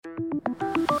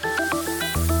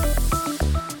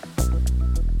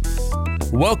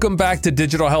Welcome back to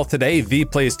Digital Health Today, the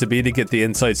place to be to get the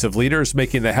insights of leaders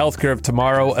making the healthcare of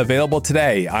tomorrow available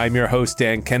today. I'm your host,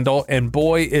 Dan Kendall, and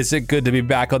boy, is it good to be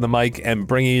back on the mic and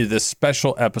bringing you this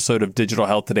special episode of Digital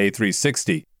Health Today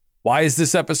 360. Why is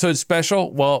this episode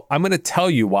special? Well, I'm going to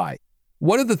tell you why.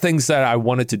 One of the things that I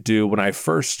wanted to do when I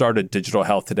first started Digital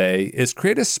Health Today is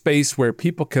create a space where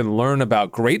people can learn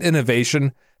about great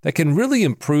innovation that can really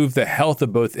improve the health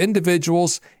of both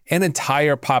individuals and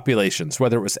entire populations,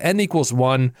 whether it was N equals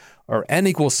 1 or N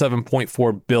equals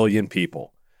 7.4 billion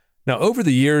people. Now, over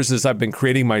the years, as I've been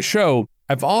creating my show,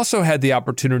 I've also had the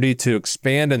opportunity to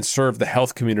expand and serve the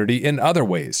health community in other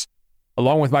ways.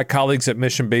 Along with my colleagues at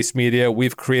Mission Based Media,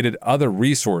 we've created other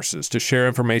resources to share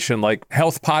information like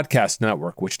Health Podcast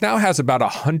Network, which now has about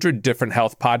 100 different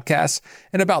health podcasts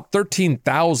and about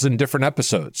 13,000 different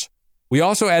episodes. We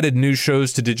also added new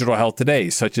shows to Digital Health Today,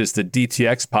 such as the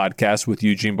DTX podcast with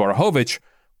Eugene Borukhovich,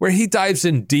 where he dives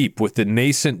in deep with the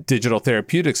nascent digital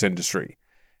therapeutics industry.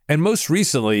 And most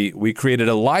recently, we created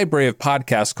a library of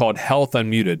podcasts called Health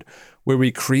Unmuted, where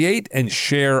we create and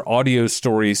share audio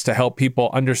stories to help people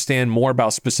understand more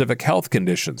about specific health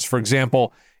conditions. For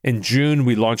example, in June,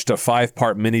 we launched a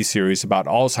 5-part miniseries about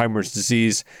Alzheimer's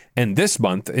disease. And this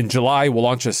month, in July, we'll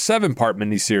launch a 7-part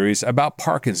miniseries about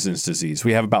Parkinson's disease.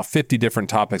 We have about 50 different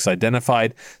topics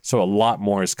identified, so a lot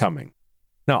more is coming.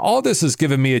 Now, all this has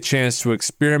given me a chance to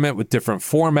experiment with different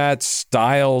formats,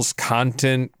 styles,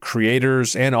 content,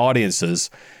 creators, and audiences.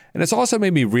 And it's also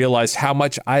made me realize how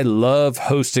much I love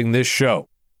hosting this show.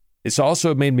 It's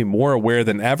also made me more aware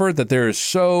than ever that there is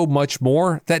so much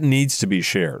more that needs to be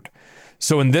shared.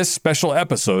 So in this special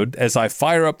episode, as I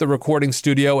fire up the recording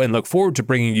studio and look forward to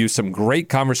bringing you some great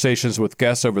conversations with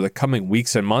guests over the coming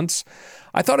weeks and months,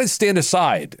 I thought I'd stand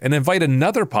aside and invite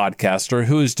another podcaster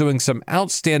who is doing some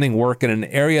outstanding work in an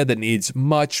area that needs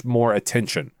much more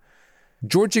attention.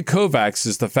 Georgie Kovacs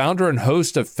is the founder and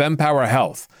host of FemPower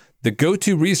Health, the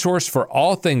go-to resource for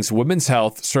all things women's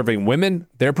health, serving women,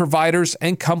 their providers,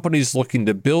 and companies looking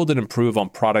to build and improve on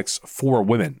products for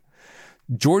women.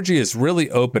 Georgie is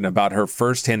really open about her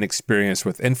firsthand experience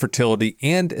with infertility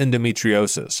and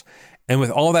endometriosis. And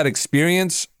with all that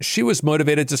experience, she was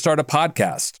motivated to start a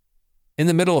podcast in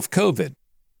the middle of COVID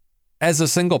as a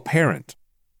single parent.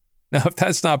 Now, if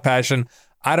that's not passion,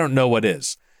 I don't know what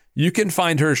is. You can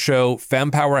find her show,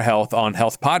 FemPower Health, on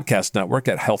Health Podcast Network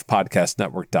at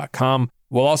healthpodcastnetwork.com.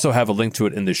 We'll also have a link to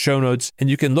it in the show notes, and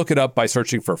you can look it up by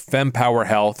searching for FemPower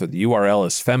Health, or the URL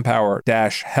is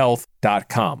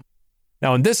fempower-health.com.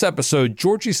 Now, in this episode,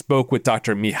 Georgie spoke with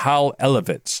Dr. Michal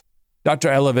Elowitz. Dr.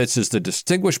 Elowitz is the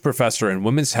Distinguished Professor in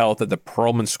Women's Health at the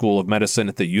Perelman School of Medicine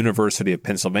at the University of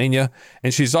Pennsylvania,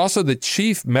 and she's also the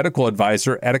Chief Medical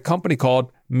Advisor at a company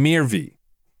called Mirvie.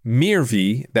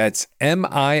 Mirvie, that's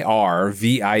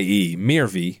M-I-R-V-I-E,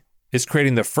 Mirvie, is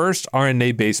creating the first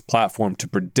RNA-based platform to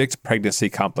predict pregnancy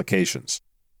complications.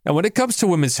 Now, when it comes to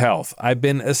women's health, I've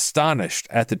been astonished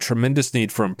at the tremendous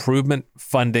need for improvement,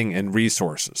 funding, and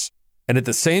resources. And at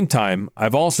the same time,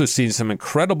 I've also seen some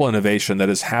incredible innovation that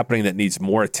is happening that needs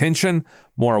more attention,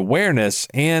 more awareness,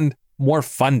 and more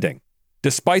funding.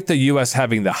 Despite the U.S.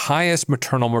 having the highest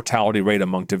maternal mortality rate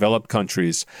among developed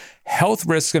countries, health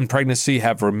risks in pregnancy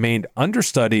have remained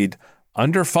understudied,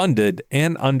 underfunded,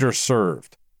 and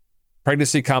underserved.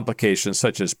 Pregnancy complications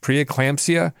such as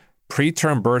preeclampsia,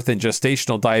 preterm birth, and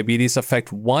gestational diabetes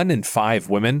affect 1 in 5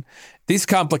 women. These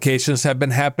complications have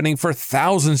been happening for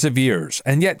thousands of years,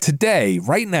 and yet today,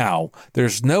 right now,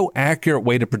 there's no accurate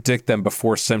way to predict them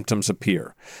before symptoms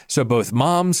appear. So both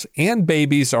moms and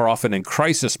babies are often in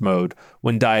crisis mode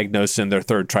when diagnosed in their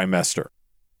 3rd trimester.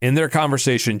 In their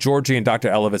conversation, Georgie and Dr.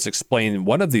 Elowitz explain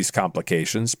one of these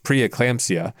complications,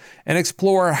 preeclampsia, and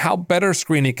explore how better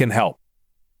screening can help.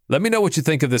 Let me know what you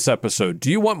think of this episode.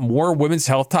 Do you want more women's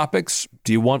health topics?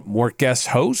 Do you want more guest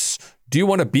hosts? Do you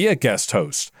want to be a guest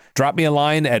host? Drop me a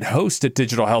line at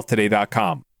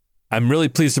host@digitalhealthtoday.com. I'm really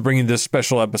pleased to bring you this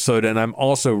special episode, and I'm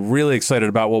also really excited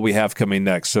about what we have coming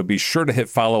next. So be sure to hit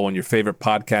follow on your favorite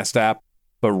podcast app.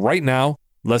 But right now,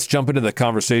 let's jump into the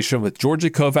conversation with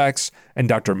Georgie Kovacs and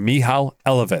Dr. Michal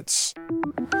Elowitz.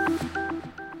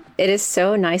 It is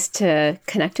so nice to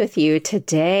connect with you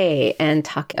today and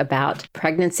talk about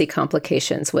pregnancy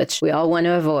complications, which we all want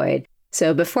to avoid.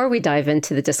 So before we dive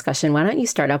into the discussion, why don't you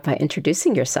start out by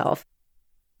introducing yourself?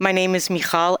 My name is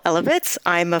Michal Elowitz.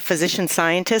 I'm a physician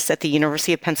scientist at the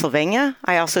University of Pennsylvania.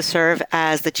 I also serve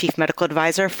as the Chief Medical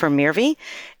Advisor for Mirvie,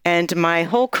 and my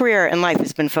whole career and life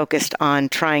has been focused on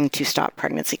trying to stop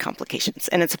pregnancy complications,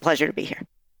 and it's a pleasure to be here.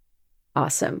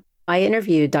 Awesome. I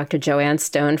interviewed Dr. Joanne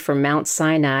Stone from Mount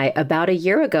Sinai about a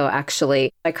year ago,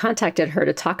 actually. I contacted her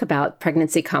to talk about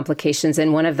pregnancy complications,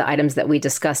 and one of the items that we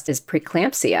discussed is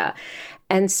preeclampsia.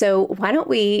 And so why don't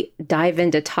we dive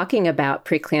into talking about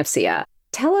preeclampsia?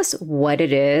 Tell us what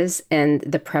it is and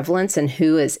the prevalence and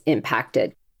who is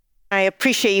impacted. I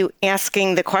appreciate you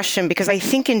asking the question because I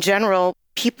think in general,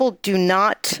 people do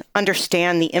not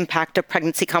understand the impact of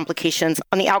pregnancy complications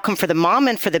on the outcome for the mom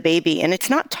and for the baby, and it's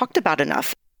not talked about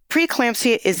enough.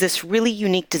 Preeclampsia is this really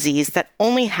unique disease that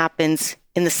only happens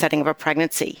in the setting of a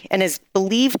pregnancy and is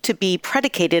believed to be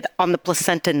predicated on the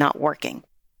placenta not working.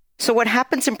 So what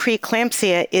happens in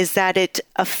preeclampsia is that it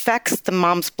affects the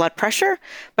mom's blood pressure,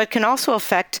 but can also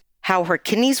affect how her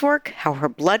kidneys work, how her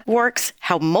blood works,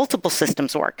 how multiple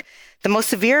systems work. The most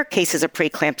severe cases of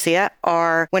preeclampsia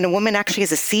are when a woman actually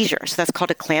has a seizure, so that's called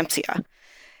eclampsia.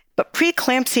 But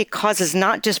preeclampsia causes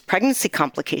not just pregnancy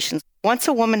complications. Once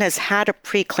a woman has had a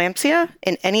preeclampsia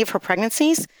in any of her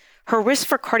pregnancies, her risk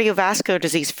for cardiovascular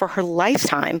disease for her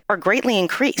lifetime are greatly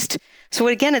increased. So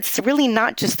again, it's really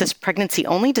not just this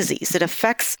pregnancy-only disease. It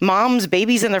affects moms,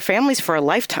 babies, and their families for a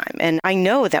lifetime. And I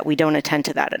know that we don't attend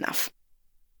to that enough.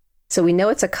 So we know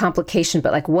it's a complication,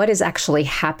 but what is actually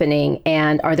happening?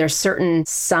 And are there certain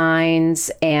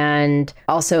signs and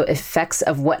also effects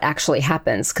of what actually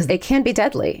happens? Because it can be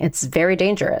deadly. It's very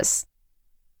dangerous.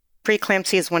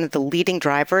 Preeclampsia is one of the leading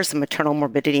drivers of maternal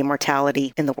morbidity and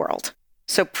mortality in the world.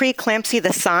 So preeclampsia,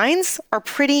 the signs are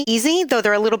pretty easy, though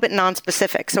they're a little bit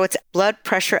nonspecific. So it's blood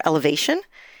pressure elevation.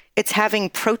 It's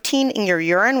having protein in your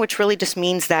urine, which really just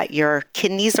means that your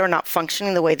kidneys are not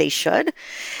functioning the way they should.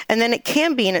 And then it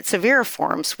can be in its severe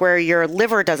forms where your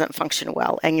liver doesn't function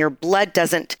well and your blood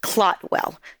doesn't clot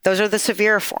well. Those are the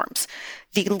severe forms.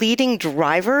 The leading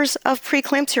drivers of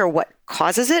preeclampsia, or what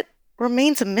causes it,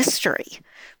 remains a mystery.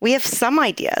 We have some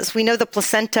ideas. We know the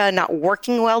placenta not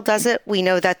working well does it. We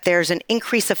know that there's an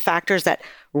increase of factors that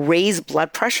raise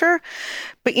blood pressure.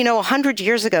 But 100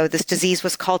 years ago, this disease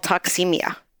was called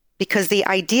toxemia, because the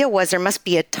idea was there must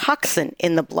be a toxin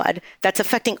in the blood that's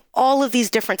affecting all of these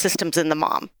different systems in the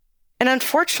mom. And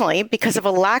unfortunately, because of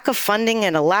a lack of funding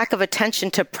and a lack of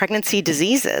attention to pregnancy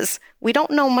diseases, we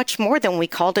don't know much more than we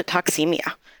called it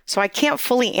toxemia. So I can't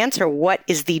fully answer what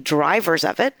is the drivers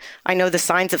of it. I know the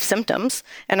signs of symptoms,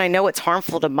 and I know it's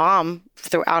harmful to mom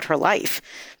throughout her life.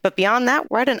 But beyond that,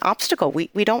 we're at an obstacle.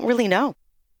 We don't really know.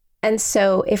 And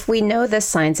so if we know the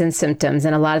signs and symptoms,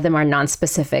 and a lot of them are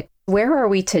nonspecific, where are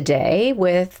we today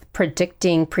with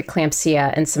predicting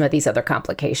preeclampsia and some of these other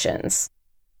complications?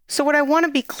 So what I want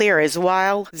to be clear is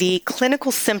while the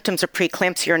clinical symptoms of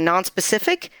preeclampsia are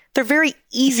nonspecific, they're very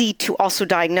easy to also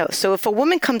diagnose. So if a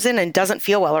woman comes in and doesn't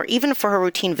feel well, or even for her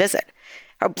routine visit,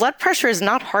 her blood pressure is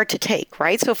not hard to take,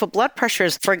 right? So if a blood pressure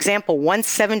is, for example,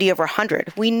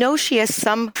 170/100, we know she has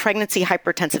some pregnancy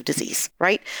hypertensive disease,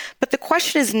 right? But the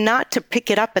question is not to pick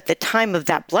it up at the time of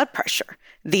that blood pressure.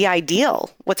 The ideal,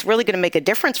 what's really going to make a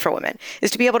difference for women,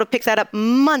 is to be able to pick that up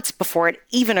months before it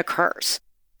even occurs.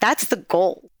 That's the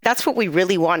goal. That's what we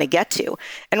really want to get to.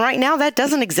 And right now, that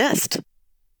doesn't exist.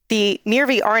 The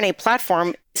MIRV RNA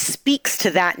platform speaks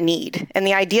to that need and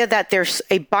the idea that there's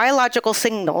a biological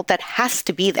signal that has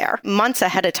to be there months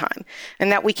ahead of time,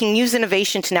 and that we can use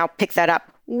innovation to now pick that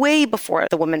up way before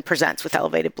the woman presents with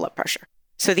elevated blood pressure.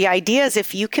 So the idea is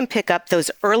if you can pick up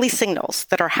those early signals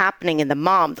that are happening in the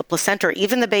mom, the placenta, or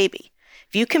even the baby,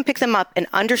 if you can pick them up and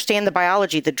understand the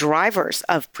biology, the drivers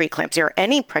of preeclampsia or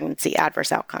any pregnancy adverse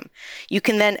outcome, you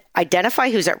can then identify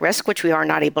who's at risk, which we are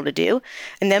not able to do,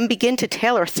 and then begin to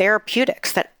tailor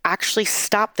therapeutics that actually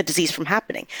stop the disease from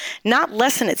happening. Not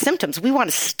lessen its symptoms. We want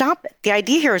to stop it. The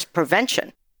idea here is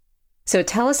prevention. So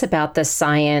tell us about the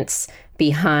science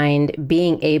behind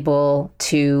being able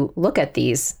to look at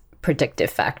these predictive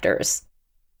factors.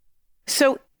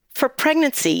 So for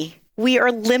pregnancy, we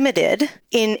are limited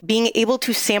in being able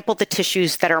to sample the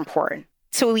tissues that are important.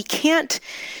 So we can't,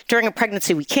 during a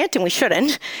pregnancy, we can't and we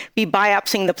shouldn't be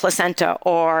biopsying the placenta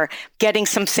or getting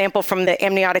some sample from the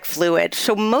amniotic fluid.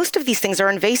 So most of these things are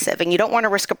invasive and you don't want to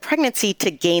risk a pregnancy to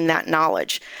gain that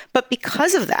knowledge. But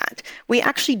because of that, we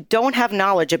actually don't have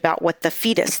knowledge about what the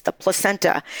fetus, the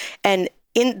placenta, and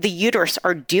in the uterus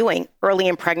are doing early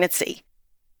in pregnancy.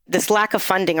 This lack of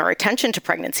funding or attention to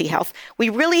pregnancy health, we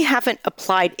really haven't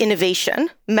applied innovation,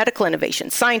 medical innovation,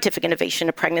 scientific innovation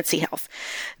to pregnancy health.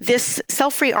 This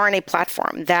cell-free RNA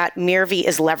platform that MIRV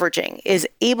is leveraging is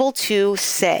able to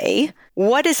say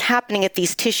what is happening at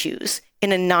these tissues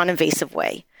in a non-invasive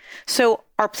way. So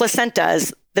our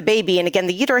placentas, the baby, and again,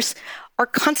 the uterus are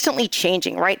constantly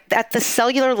changing, right? At the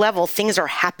cellular level, things are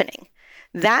happening.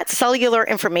 That cellular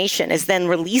information is then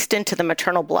released into the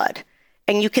maternal blood.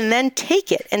 And you can then take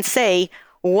it and say,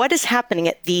 what is happening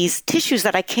at these tissues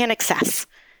that I can't access?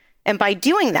 And by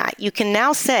doing that, you can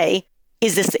now say,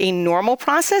 is this a normal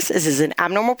process? Is this an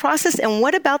abnormal process? And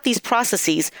what about these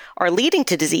processes are leading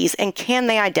to disease, and can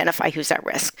they identify who's at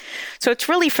risk? So it's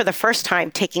really for the first time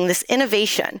taking this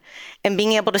innovation and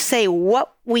being able to say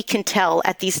what we can tell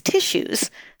at these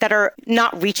tissues that are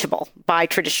not reachable by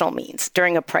traditional means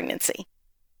during a pregnancy.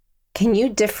 Can you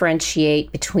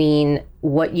differentiate between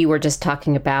what you were just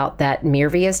talking about, that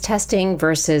MIRV is testing,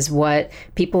 versus what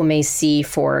people may see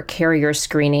for carrier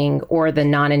screening or the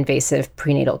non-invasive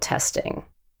prenatal testing?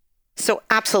 So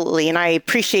absolutely. And I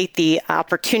appreciate the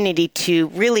opportunity to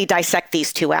really dissect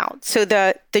these two out. So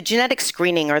the genetic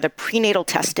screening or the prenatal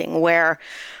testing, where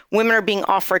women are being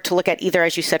offered to look at either,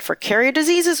 as you said, for carrier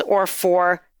diseases or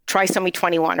for trisomy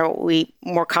 21, or what we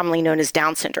more commonly known as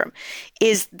Down syndrome,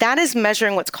 is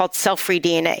measuring what's called cell-free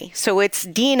DNA. So it's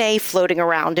DNA floating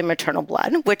around in maternal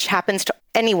blood, which happens to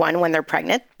anyone when they're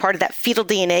pregnant. Part of that fetal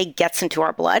DNA gets into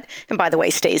our blood, and by the way,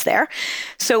 stays there.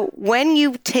 So when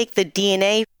you take the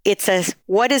DNA, it says,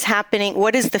 what is happening?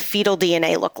 What does the fetal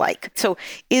DNA look like? So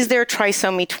is there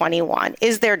trisomy 21?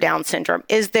 Is there Down syndrome?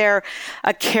 Is there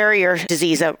a carrier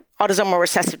disease, a autosomal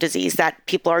recessive disease that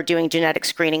people are doing genetic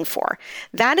screening for?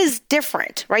 That is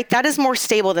different, right? That is more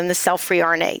stable than the cell-free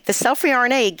RNA. The cell-free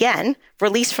RNA, again,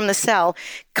 released from the cell,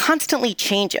 constantly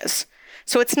changes.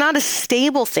 So it's not a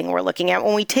stable thing we're looking at.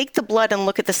 When we take the blood and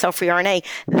look at the cell-free RNA,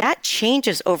 that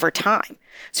changes over time.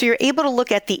 So you're able to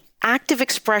look at the active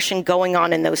expression going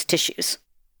on in those tissues.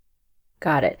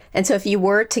 Got it. And so if you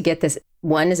were to get this,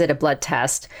 one, is it a blood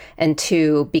test? And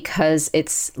two, because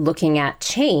it's looking at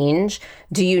change,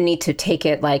 do you need to take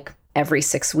it like every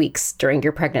 6 weeks during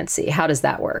your pregnancy? How does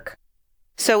that work?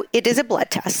 So it is a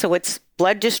blood test. So it's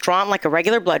blood just drawn like a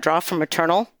regular blood draw from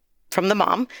the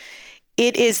mom.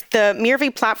 It is the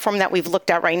MIRV platform that we've looked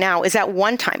at right now is at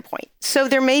one time point. So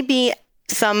there may be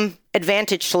some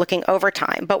advantage to looking over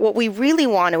time. But what we really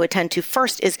want to attend to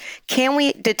first is, can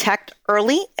we detect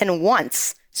early and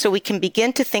once so we can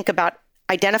begin to think about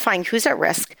identifying who's at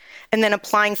risk and then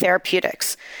applying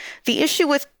therapeutics. The issue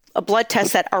with a blood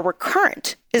test that are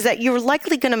recurrent is that you're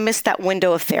likely going to miss that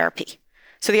window of therapy.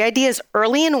 So the idea is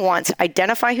early and once,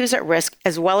 identify who's at risk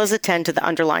as well as attend to the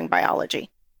underlying biology.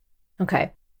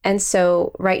 Okay. And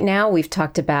so right now we've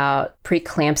talked about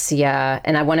preeclampsia,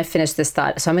 and I want to finish this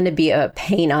thought. So I'm going to be a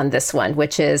pain on this one,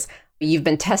 which is you've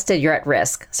been tested, you're at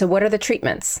risk. So what are the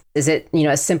treatments? Is it,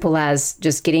 as simple as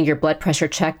just getting your blood pressure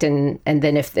checked and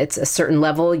then if it's a certain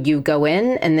level, you go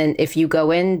in? And then if you go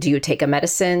in, do you take a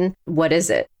medicine? What is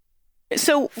it?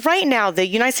 So right now, the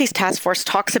United States Task Force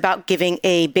talks about giving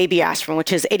a baby aspirin,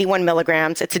 which is 81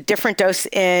 milligrams. It's a different dose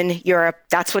in Europe.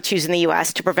 That's what's used in the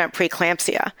US to prevent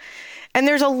preeclampsia. And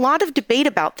there's a lot of debate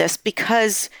about this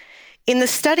because in the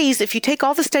studies, if you take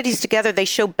all the studies together, they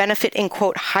show benefit in,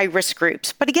 quote, high-risk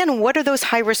groups. But again, what are those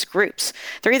high-risk groups?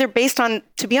 They're either based on,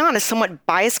 to be honest, somewhat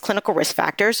biased clinical risk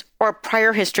factors or a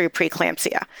prior history of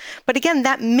preeclampsia. But again,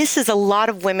 that misses a lot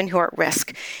of women who are at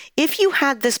risk. If you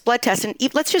had this blood test, and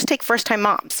let's just take first-time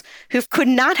moms who could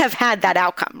not have had that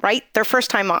outcome, right? They're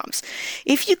first-time moms.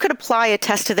 If you could apply a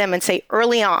test to them and say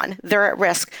early on they're at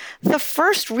risk, the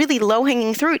first really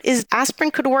low-hanging fruit is aspirin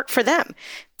could work for them.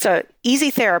 It's an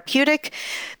easy therapeutic.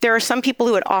 There are some people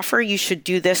who would offer you should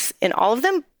do this in all of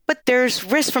them, but there's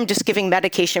risk from just giving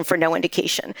medication for no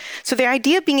indication. So the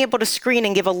idea of being able to screen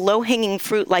and give a low-hanging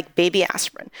fruit like baby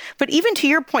aspirin, but even to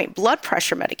your point, blood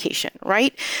pressure medication,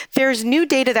 right? There's new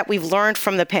data that we've learned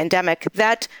from the pandemic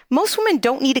that most women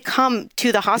don't need to come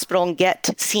to the hospital and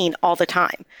get seen all the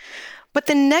time. But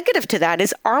the negative to that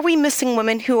is, are we missing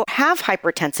women who have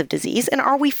hypertensive disease, and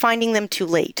are we finding them too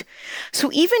late? So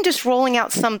even just rolling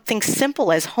out something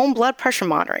simple as home blood pressure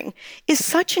monitoring is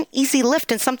such an easy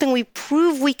lift and something we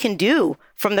prove we can do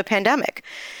from the pandemic.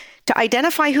 To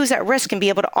identify who's at risk and be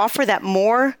able to offer that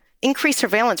more increased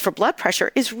surveillance for blood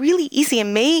pressure is really easy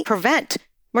and may prevent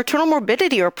maternal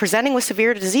morbidity or presenting with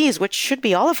severe disease, which should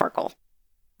be all of our goal.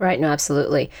 Right. No,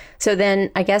 absolutely. So then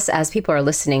I guess as people are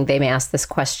listening, they may ask this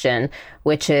question,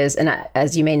 which is, and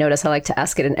as you may notice, I like to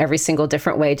ask it in every single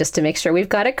different way just to make sure we've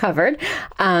got it covered.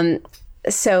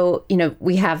 So,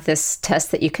 we have this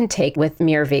test that you can take with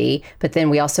MIRV, but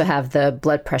then we also have the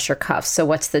blood pressure cuffs. So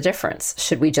what's the difference?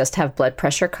 Should we just have blood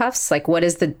pressure cuffs? Like, what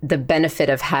is the benefit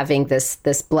of having this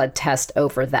blood test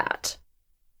over that?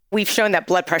 We've shown that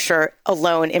blood pressure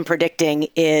alone in predicting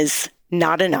is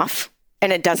not enough.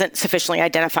 and it doesn't sufficiently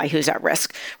identify who's at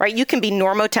risk, right? You can be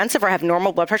normotensive or have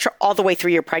normal blood pressure all the way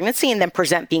through your pregnancy and then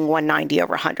present being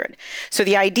 190/100. So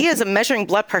the idea is of measuring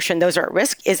blood pressure in those who are at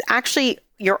risk is actually,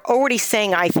 you're already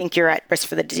saying, I think you're at risk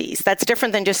for the disease. That's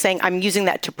different than just saying, I'm using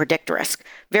that to predict risk.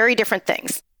 Very different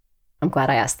things. I'm glad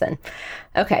I asked then.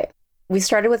 Okay. We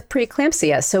started with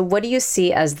preeclampsia. So what do you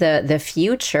see as the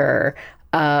future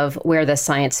of where the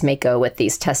science may go with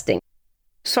these testing?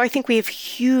 So I think we have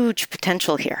huge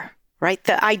potential here, right?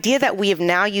 The idea that we have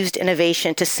now used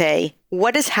innovation to say,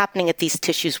 what is happening at these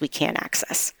tissues we can't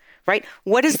access, right?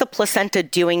 What is the placenta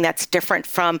doing that's different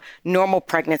from normal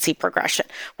pregnancy progression?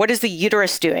 What is the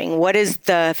uterus doing? What is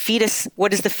the fetus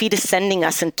sending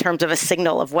us in terms of a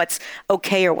signal of what's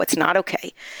okay or what's not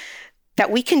okay? That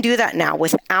we can do that now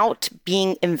without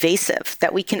being invasive,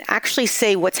 that we can actually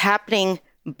say what's happening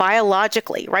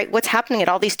biologically, right? What's happening at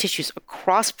all these tissues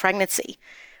across pregnancy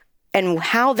and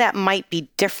how that might be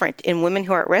different in women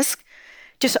who are at risk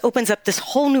just opens up this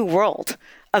whole new world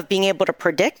of being able to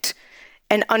predict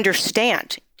and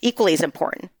understand, equally as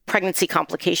important, pregnancy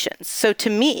complications. So to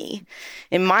me,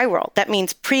 in my world, that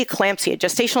means preeclampsia,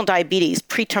 gestational diabetes,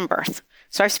 preterm birth.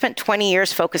 So I've spent 20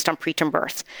 years focused on preterm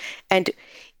birth, and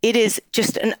it is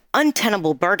just an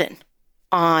untenable burden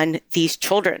on these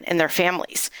children and their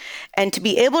families. And to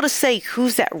be able to say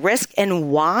who's at risk and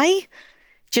why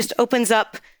just opens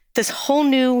up this whole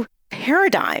new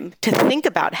paradigm to think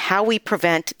about how we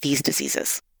prevent these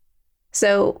diseases.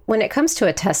 So when it comes to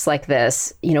a test like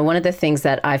this, one of the things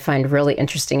that I find really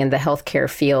interesting in the healthcare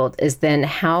field is then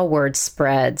how word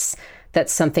spreads that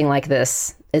something like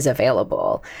this is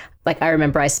available. Like I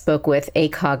remember I spoke with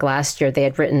ACOG last year. They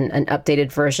had written an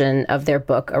updated version of their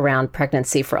book around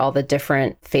pregnancy for all the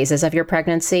different phases of your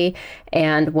pregnancy.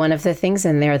 And one of the things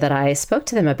in there that I spoke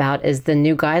to them about is the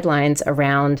new guidelines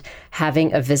around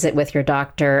having a visit with your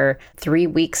doctor 3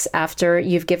 weeks after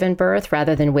you've given birth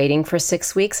rather than waiting for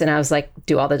 6 weeks. And I was like,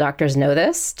 do all the doctors know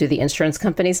this? Do the insurance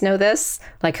companies know this?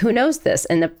 Like, who knows this?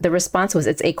 And the response was,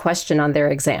 it's a question on their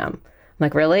exam. I'm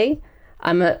like, really?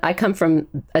 I come from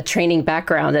a training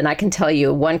background, and I can tell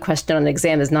you one question on an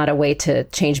exam is not a way to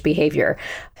change behavior.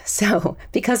 So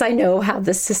because I know how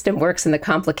the system works and the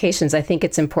complications, I think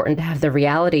it's important to have the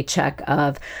reality check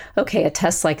of, okay, a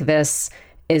test like this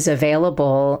is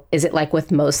available. Is it like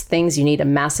with most things, you need a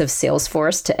massive sales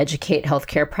force to educate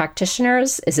healthcare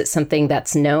practitioners? Is it something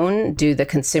that's known? Do the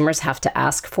consumers have to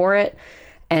ask for it?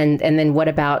 And then what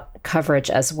about coverage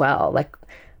as well? Like,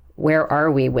 where are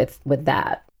we with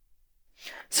that?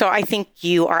 So I think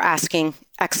you are asking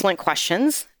excellent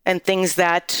questions and things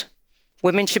that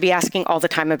women should be asking all the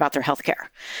time about their healthcare.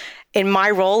 In my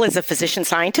role as a physician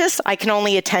scientist, I can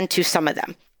only attend to some of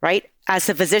them, right? As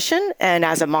a physician and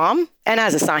as a mom and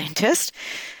as a scientist,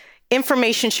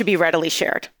 information should be readily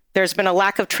shared. There's been a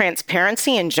lack of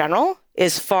transparency in general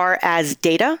as far as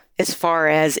data, as far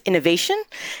as innovation,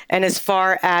 and as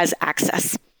far as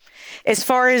access. As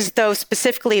far as, though,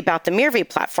 specifically about the Mirvi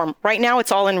platform, right now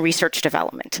it's all in research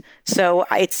development. So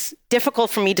it's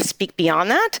difficult for me to speak beyond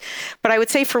that. But I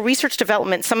would say for research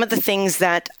development, some of the things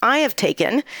that I have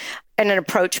taken and an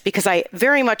approach, because I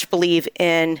very much believe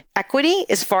in equity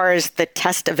as far as the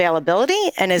test availability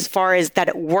and as far as that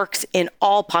it works in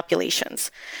all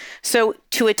populations. So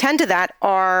to attend to that,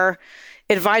 our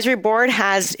advisory board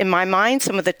has, in my mind,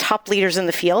 some of the top leaders in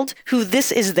the field who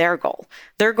this is their goal.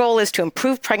 Their goal is to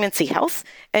improve pregnancy health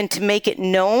and to make it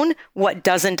known what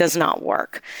does and does not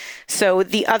work. So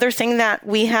the other thing that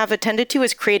we have attended to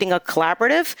is creating a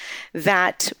collaborative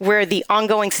that where the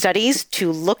ongoing studies to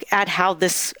look at how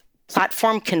this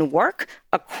platform can work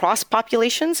across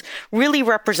populations really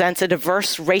represents a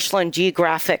diverse racial and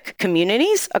geographic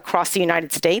communities across the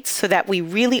United States so that we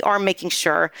really are making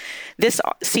sure this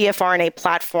CFRNA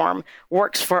platform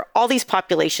works for all these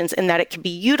populations and that it can be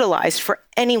utilized for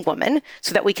any woman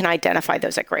so that we can identify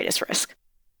those at greatest risk.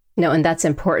 No, and that's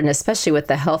important, especially with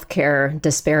the healthcare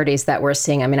disparities that we're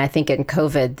seeing. I mean, I think in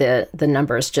COVID, the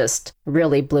numbers just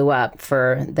really blew up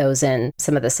for those in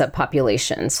some of the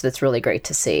subpopulations. So that's really great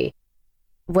to see.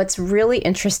 What's really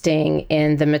interesting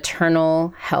in the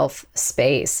maternal health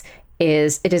space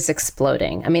is it is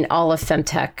exploding. I mean, all of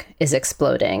femtech is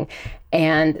exploding.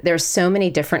 And there's so many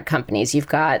different companies. You've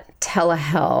got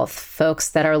telehealth, folks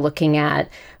that are looking at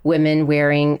women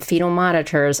wearing fetal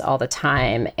monitors all the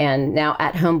time, and now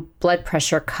at-home blood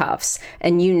pressure cuffs,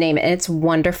 and you name it. And it's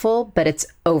wonderful, but it's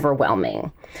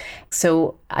overwhelming.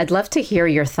 So I'd love to hear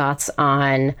your thoughts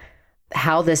on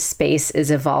how this space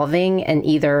is evolving and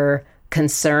either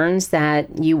concerns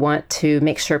that you want to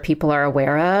make sure people are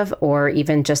aware of, or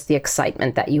even just the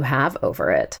excitement that you have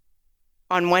over it.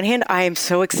 On one hand, I am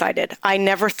so excited. I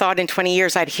never thought in 20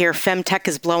 years I'd hear femtech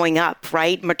is blowing up,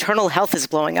 right? Maternal health is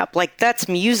blowing up. Like, that's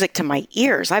music to my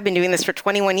ears. I've been doing this for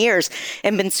 21 years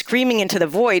and been screaming into the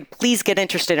void, please get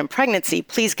interested in pregnancy.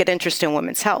 Please get interested in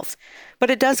women's health. But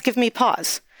it does give me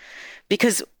pause,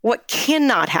 because what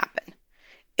cannot happen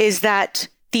is that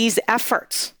these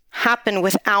efforts happen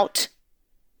without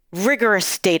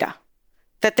rigorous data,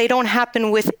 that they don't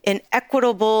happen with an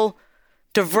equitable,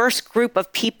 diverse group of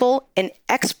people and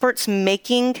experts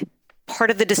making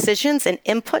part of the decisions and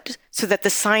input so that the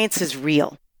science is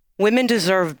real. Women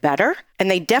deserve better, and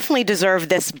they definitely deserve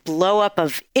this blow up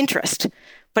of interest,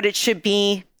 but it should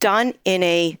be done in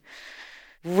a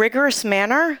rigorous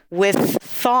manner with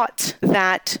thought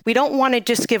that we don't want to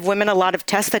just give women a lot of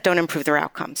tests that don't improve their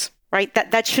outcomes. Right?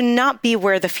 That should not be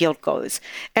where the field goes.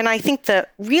 And I think the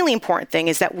really important thing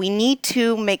is that we need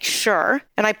to make sure,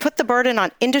 and I put the burden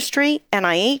on industry,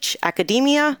 NIH,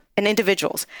 academia, and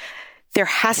individuals. There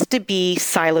has to be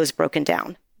silos broken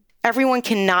down. Everyone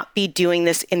cannot be doing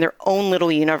this in their own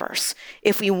little universe.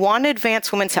 If we want to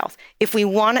advance women's health, if we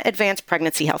want to advance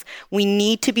pregnancy health, we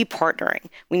need to be partnering.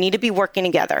 We need to be working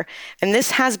together. And this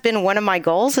has been one of my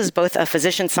goals as both a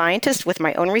physician scientist with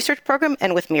my own research program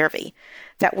and with MIRVI,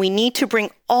 that we need to bring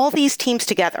all these teams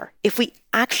together if we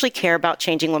actually care about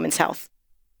changing women's health.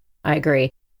 I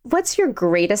agree. What's your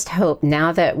greatest hope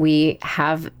now that we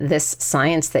have this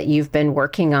science that you've been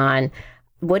working on?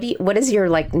 What is your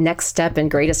next step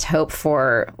and greatest hope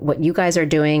for what you guys are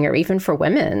doing, or even for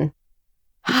women?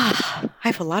 I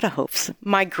have a lot of hopes.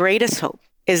 My greatest hope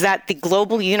is that the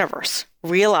global universe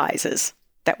realizes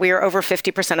that we are over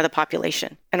 50% of the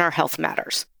population and our health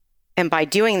matters. And by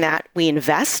doing that, we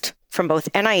invest from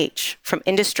both NIH, from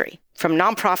industry, from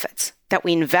nonprofits, that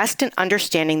we invest in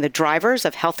understanding the drivers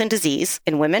of health and disease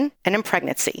in women and in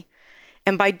pregnancy.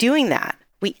 And by doing that,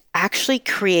 we actually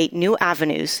create new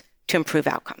avenues to improve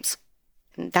outcomes.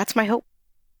 And that's my hope.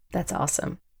 That's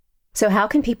awesome. So how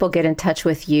can people get in touch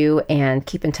with you and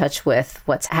keep in touch with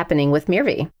what's happening with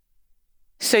MIRVI?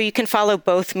 So you can follow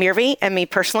both MIRVI and me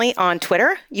personally on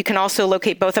Twitter. You can also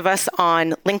locate both of us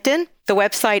on LinkedIn. The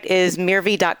website is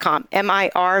mirvi.com,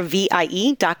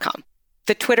 MIRVIE.com.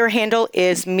 The Twitter handle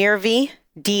is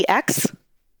MIRVIDX.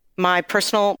 My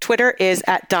personal Twitter is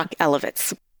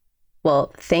 @DocElevitz.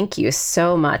 Well, thank you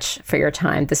so much for your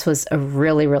time. This was a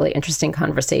really, really interesting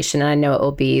conversation. And I know it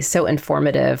will be so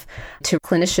informative to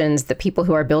clinicians, the people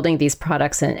who are building these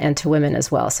products, and to women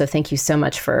as well. So thank you so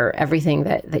much for everything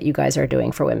that you guys are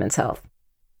doing for women's health.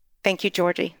 Thank you,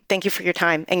 Georgie. Thank you for your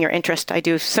time and your interest. I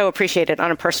do so appreciate it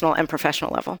on a personal and professional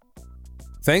level.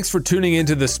 Thanks for tuning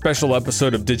into this special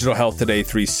episode of Digital Health Today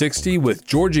 360 with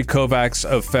Georgie Kovacs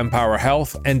of FemPower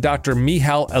Health and Dr.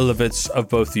 Michal Elevitz of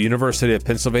both the University of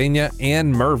Pennsylvania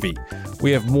and MIRVI. We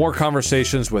have more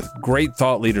conversations with great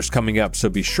thought leaders coming up, so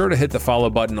be sure to hit the follow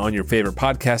button on your favorite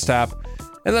podcast app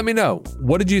and let me know,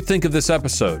 what did you think of this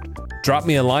episode? Drop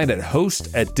me a line at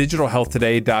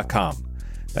host@digitalhealthtoday.com.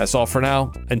 That's all for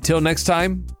now. Until next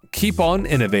time, keep on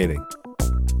innovating.